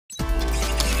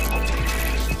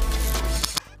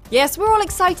Yes, we're all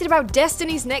excited about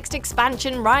Destiny's next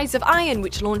expansion, Rise of Iron,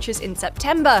 which launches in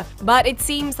September, but it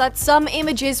seems that some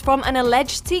images from an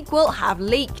alleged sequel have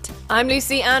leaked. I'm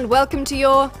Lucy and welcome to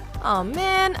your, oh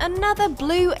man, another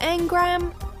blue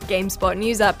engram? GameSpot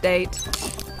news update.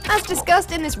 As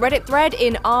discussed in this Reddit thread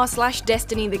in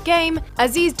r/Destiny the Game,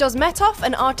 Aziz Dozmetov,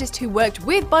 an artist who worked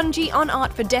with Bungie on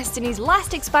art for Destiny's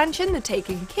last expansion, The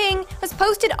Taken King, has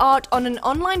posted art on an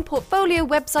online portfolio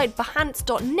website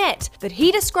Behance.net that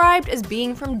he described as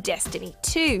being from Destiny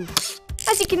 2.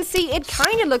 As you can see, it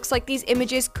kinda looks like these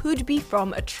images could be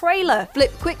from a trailer.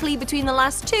 Flip quickly between the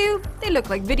last two, they look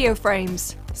like video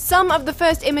frames. Some of the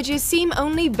first images seem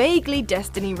only vaguely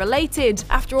Destiny related.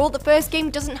 After all, the first game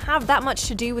doesn't have that much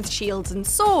to do with shields and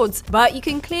swords, but you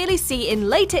can clearly see in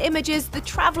later images the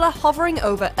Traveler hovering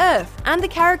over Earth, and the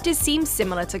characters seem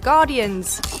similar to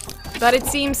Guardians. But it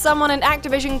seems someone at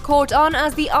Activision caught on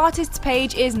as the artist's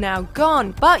page is now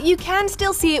gone, but you can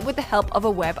still see it with the help of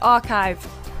a web archive.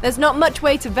 There's not much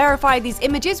way to verify these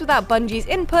images without Bungie's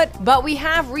input, but we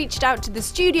have reached out to the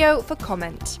studio for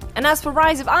comment. And as for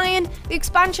Rise of Iron, the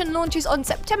expansion launches on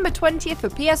September 20th for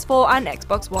PS4 and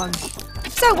Xbox One.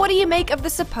 So what do you make of the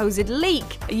supposed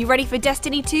leak? Are you ready for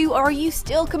Destiny 2 or are you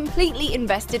still completely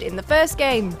invested in the first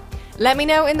game? Let me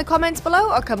know in the comments below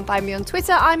or come find me on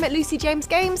Twitter, I'm at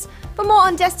LucyJamesGames. For more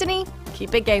on Destiny,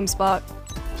 keep it GameSpot.